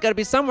dollar sign's got to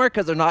be somewhere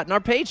because they're not in our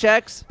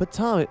paychecks. But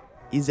Tom,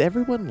 is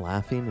everyone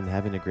laughing and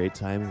having a great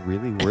time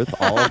really worth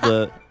all of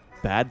the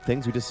bad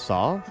things we just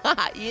saw?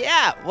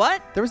 Yeah,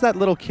 what? There was that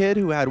little kid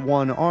who had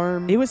one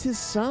arm. It was his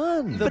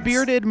son. The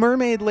bearded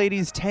mermaid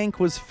lady's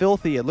tank was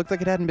filthy. It looked like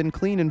it hadn't been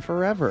cleaned in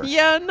forever.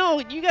 Yeah, no,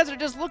 you guys are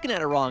just looking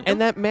at it wrong.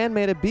 And that man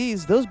made of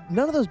bees.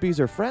 None of those bees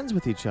are friends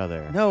with each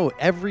other. No,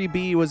 every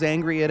bee was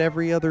angry at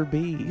every other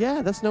bee.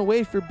 Yeah, that's no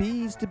way for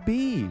bees to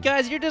be.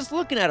 Guys, you're just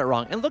looking at it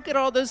wrong. And look at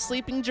all those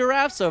sleeping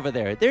giraffes over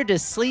there. They're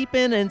just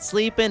sleeping,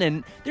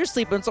 and they're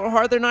sleeping so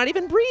hard they're not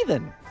even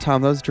breathing.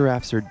 Tom, those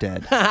giraffes are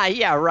dead.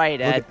 Yeah, right,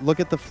 Ed. Look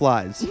at the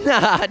flies.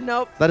 Nah,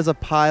 nope. That is a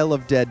pile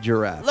of dead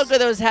giraffes. Look at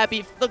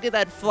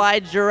that fly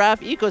giraffe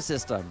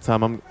ecosystem.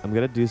 Tom, I'm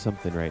gonna do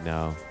something right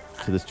now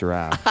to this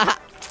giraffe.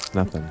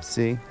 Nothing.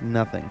 See?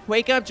 Nothing.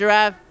 Wake up,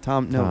 giraffe.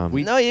 Tom, no. Tom.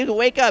 We, No, you can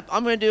wake up.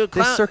 I'm going to do a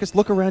clown. this circus,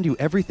 look around you.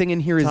 Everything in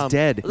here is Tom,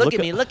 dead. Look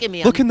at me.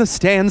 Look in the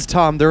stands,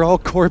 Tom. They're all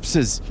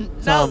corpses.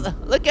 No,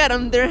 look at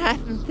them. They're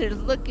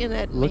looking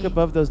at me. Look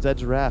above those dead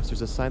giraffes.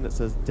 There's a sign that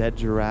says "Dead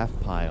Giraffe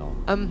Pile,"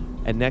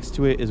 and next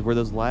to it is where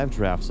those live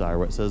giraffes are,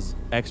 where it says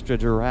 "Extra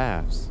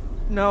Giraffes."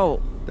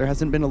 No. There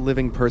hasn't been a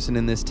living person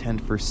in this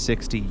tent for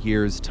 60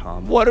 years,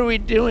 Tom. What are we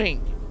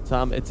doing?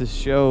 Tom, it's a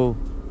show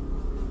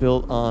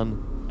built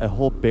on a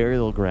whole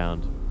burial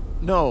ground.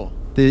 No.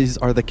 These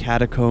are the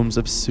catacombs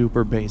of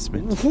Super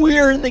Basement.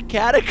 We're in the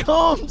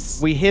catacombs.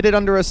 We hid it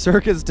under a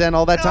circus tent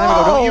all that time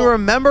ago. Don't you No.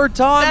 remember,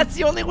 Tom? That's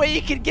the only way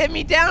you could get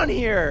me down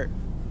here.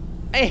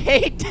 I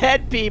hate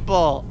dead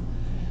people.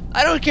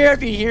 I don't care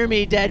if you hear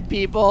me, dead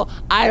people.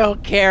 I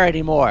don't care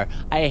anymore.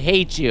 I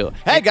hate you.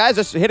 Hey guys,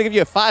 just here to give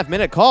you a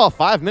 5-minute call.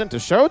 5 minutes to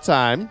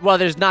showtime. Well,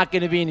 there's not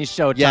going to be any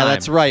showtime. Yeah,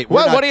 that's right. We're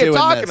What not are you doing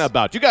talking this.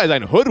 about? You guys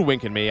ain't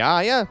hoodwinking me,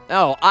 are ya?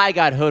 Oh, I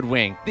got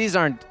hoodwinked. This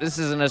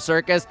isn't a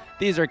circus.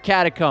 These are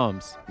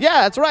catacombs.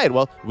 Yeah, that's right.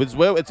 Well,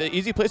 it's an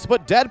easy place to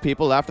put dead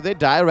people after they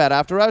die right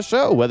after our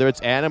show, whether it's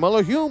animal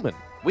or human.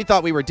 We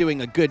thought we were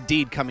doing a good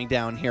deed coming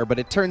down here, but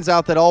it turns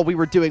out that all we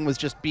were doing was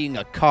just being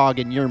a cog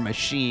in your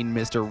machine,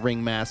 Mr.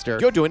 Ringmaster.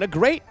 You're doing a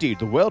great deed.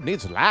 The world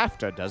needs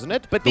laughter, doesn't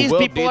it? But The these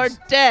world people needs- are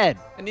dead.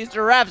 And these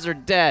giraffes are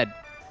dead.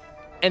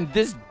 And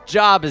this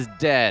job is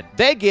dead.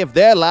 They give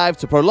their lives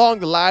to prolong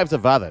the lives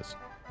of others.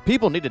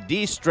 People need to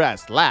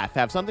de-stress, laugh,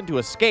 have something to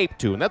escape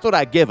to, and that's what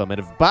I give them. And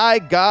if, by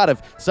God,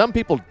 if some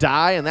people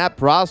die in that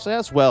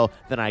process, well,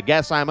 then I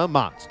guess I'm a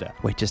monster.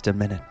 Wait just a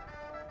minute.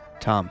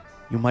 Tom,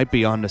 you might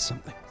be onto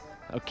something.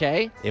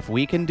 Okay? If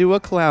we can do a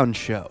clown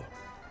show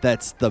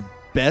that's the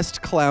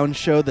best clown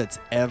show that's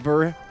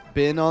ever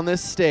been on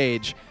this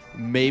stage,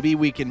 maybe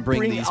we can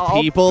bring these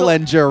all people the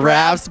and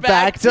giraffes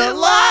back to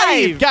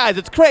life. Guys,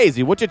 it's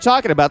crazy. What you're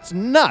talking about is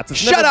nuts.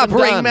 It's Shut never up, been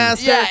done.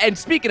 Ringmaster. Yeah, and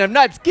speaking of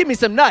nuts, give me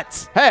some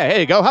nuts. Hey, here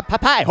you go. Hop,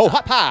 hop, hi, ho,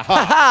 hop, hi,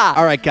 ha. Ha!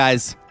 All right,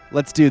 guys,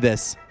 let's do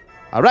this.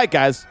 All right,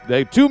 guys.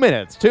 2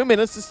 minutes. 2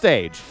 minutes to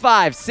stage.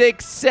 5,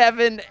 6,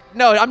 7.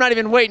 No, I'm not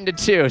even waiting to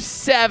 2.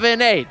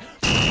 7, 8.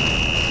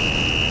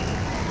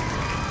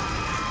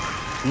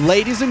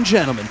 Ladies and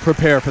gentlemen,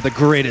 prepare for the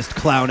greatest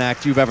clown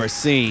act you've ever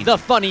seen. The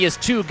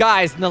funniest 2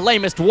 guys and the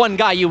lamest 1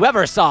 guy you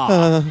ever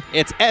saw.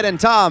 It's Ed and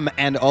Tom,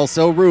 and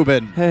also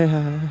Ruben.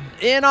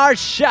 In our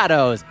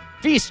shadows,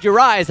 feast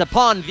your eyes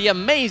upon the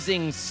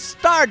amazing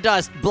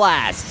Stardust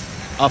Blast.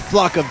 A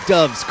flock of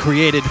doves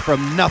created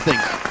from nothing.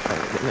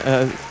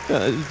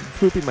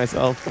 Pooping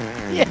myself.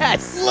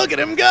 Yes. Look at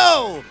him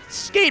go!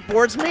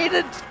 Skateboards made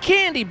of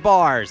candy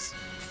bars.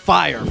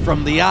 Fire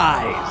from the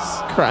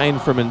eyes. Crying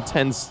from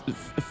intense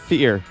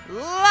fear.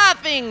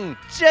 Laughing.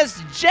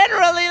 Just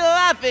generally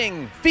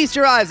laughing. Feast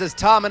your eyes as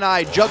Tom and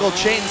I juggle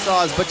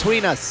chainsaws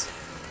between us.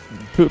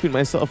 Pooping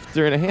myself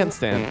during a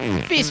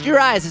handstand. Feast your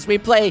eyes as we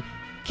play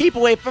Keep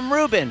Away from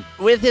Ruben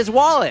with his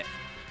wallet.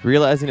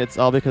 Realizing it's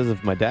all because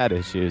of my dad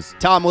issues.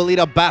 Tom will eat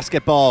a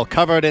basketball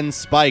covered in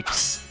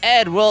spikes.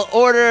 Ed will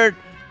order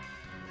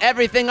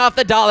everything off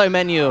the dollar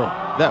menu.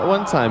 That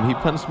one time, he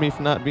punched me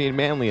for not being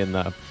manly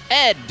enough.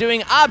 Ed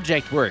doing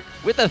object work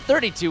with a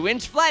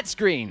 32-inch flat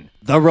screen.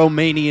 The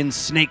Romanian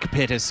snake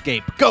pit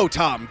escape. Go,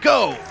 Tom,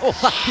 go!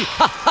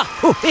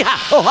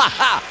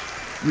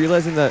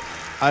 Realizing that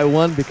I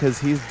won because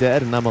he's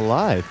dead and I'm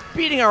alive.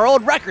 Beating our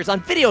old records on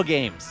video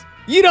games.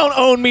 You don't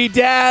own me,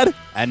 Dad!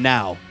 And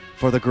now,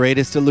 for the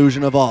greatest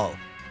illusion of all,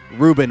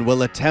 Ruben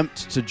will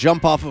attempt to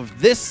jump off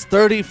of this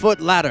 30-foot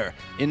ladder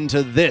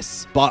into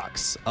this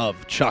box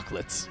of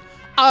chocolates.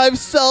 I've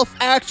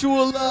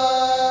self-actualized!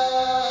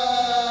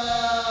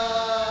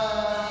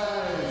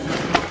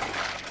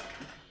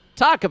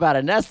 Talk about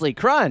a Nestle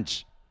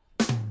Crunch.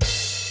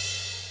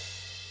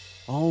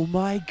 Oh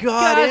my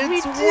God, Guys, we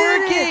it's did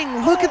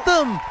working! it! Look at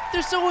them!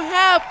 They're so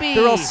happy.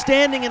 They're all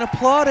standing and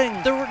applauding.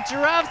 The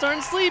giraffes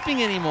aren't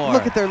sleeping anymore.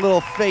 Look at their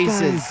little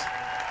faces.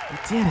 We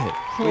did it.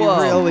 We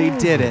Whoa. really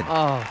did it.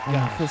 Oh, Oh,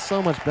 I feel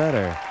so much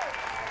better.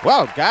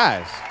 Well,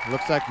 guys,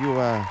 looks like you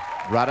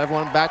brought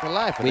everyone back to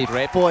life. With We a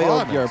great foiled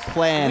performance. your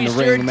plan, we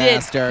sure did,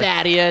 Ringmaster.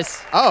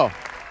 Thaddeus. Oh,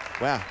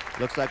 well,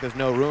 looks like there's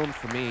no room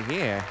for me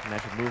here, and I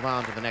should move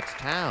on to the next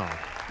town.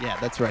 Yeah,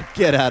 that's right.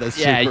 Get out of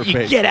Yeah, Super you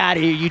Base. get out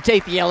of here. You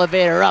take the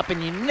elevator up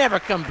and you never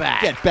come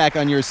back. Get back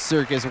on your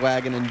circus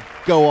wagon and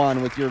go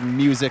on with your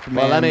music, man.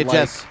 Well, let me like-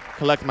 just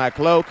collect my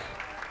cloak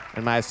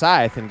and my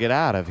scythe and get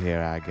out of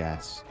here, I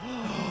guess.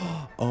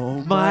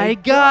 Oh My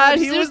gosh,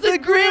 he it was was the the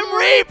Grim Grim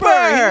Reaper!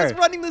 Reaper! He was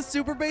running the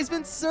Super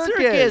Basement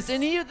Circus,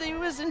 and he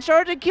was in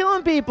charge of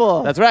killing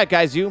people. That's right,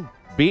 guys. You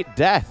beat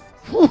death.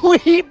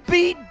 We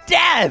beat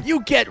death.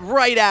 You get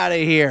right out of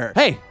here.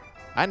 Hey,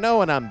 I know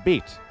when I'm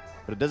beat,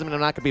 but it doesn't mean I'm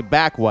not going to be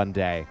back one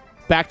day.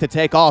 Back to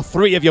take all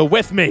three of you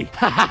with me.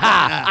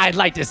 I'd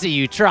like to see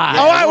you try.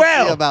 Oh, I We'll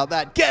will. see about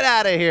that. Get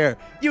out of here.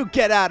 You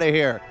get out of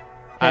here.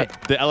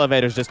 The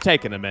elevator's just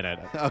taking a minute.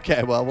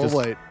 Okay, well, we'll Just-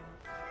 wait.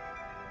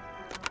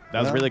 That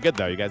was No. really good,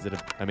 though. You guys did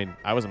it. I mean,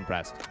 I was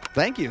impressed.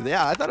 Thank you.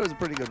 Yeah, I thought it was a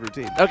pretty good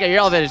routine. Okay, your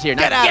elevator's here.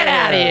 Now Get outta get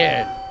out of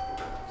here.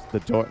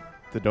 here.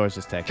 The door's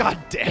just taking. God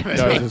damn The it.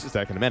 door's just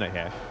taking a minute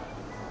here.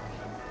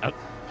 Oh,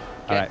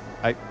 all right.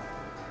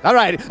 All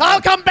right.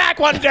 I'll come back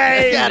one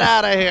day. Get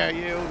out of here,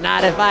 you.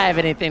 Not if I have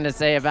anything to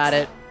say about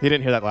it. He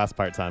didn't hear that last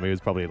part, Tom. He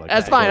was probably like.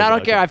 That's "Yeah, fine. I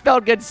don't okay." care. I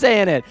felt good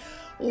saying it.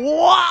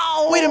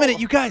 Wow. Wait a minute,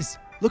 you guys.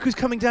 Look who's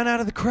coming down out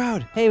of the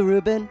crowd. Hey,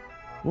 Ruben.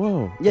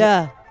 Whoa.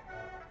 Yeah.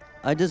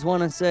 I just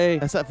want to say,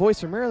 That's that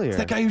voice from earlier. It's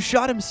that guy who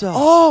shot himself.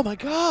 Oh my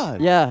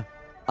God. yeah,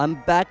 I'm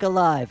back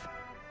alive,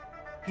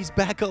 He's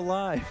back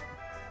alive.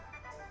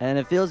 and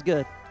it feels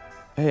good.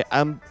 Hey,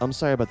 I'm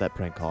sorry about that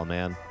prank call,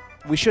 man.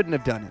 We shouldn't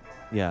have done it.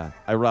 Yeah,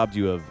 I robbed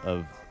you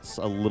of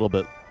a little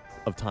bit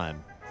of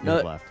time you No,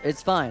 had left.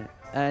 it's fine.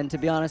 And to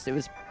be honest, it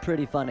was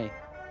pretty funny. It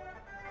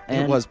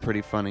And, was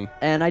pretty funny.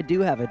 And I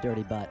do have a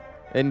dirty butt.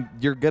 And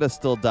you're gonna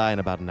still die in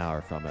about an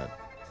hour from it.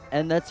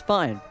 And that's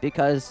fine,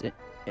 because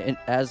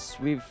as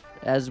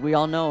we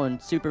all know in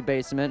Super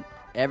Basement,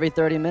 every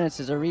 30 minutes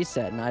is a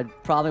reset, and I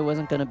probably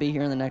wasn't going to be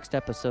here in the next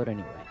episode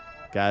anyway.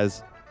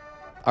 Guys,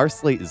 our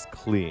slate is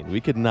clean. We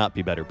could not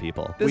be better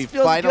people. We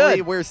feels finally,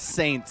 good. we're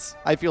saints.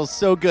 I feel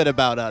so good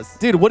about us.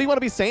 Dude, what do you want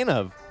to be saying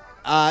of?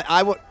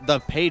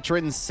 The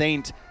patron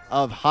saint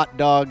of hot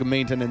dog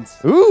maintenance.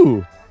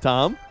 Ooh,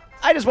 Tom.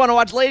 I just want to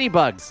watch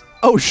Ladybugs.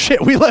 Oh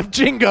shit, we left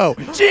Jingo.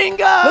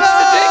 Jingo!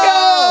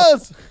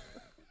 Jingles!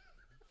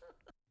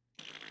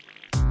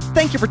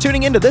 Thank you for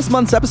tuning in to this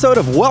month's episode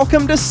of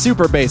Welcome to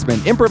Super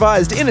Basement,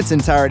 improvised in its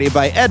entirety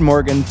by Ed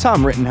Morgan,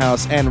 Tom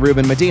Rittenhouse, and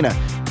Ruben Medina.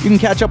 You can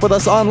catch up with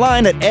us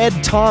online at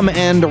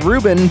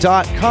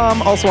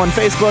edtomandruben.com, also on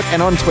Facebook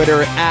and on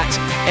Twitter at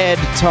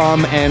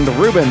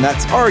edtomandruben.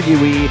 That's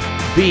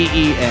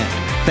RUEBEN.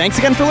 Thanks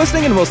again for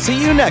listening, and we'll see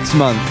you next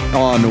month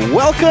on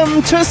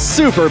Welcome to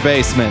Super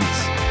Basement.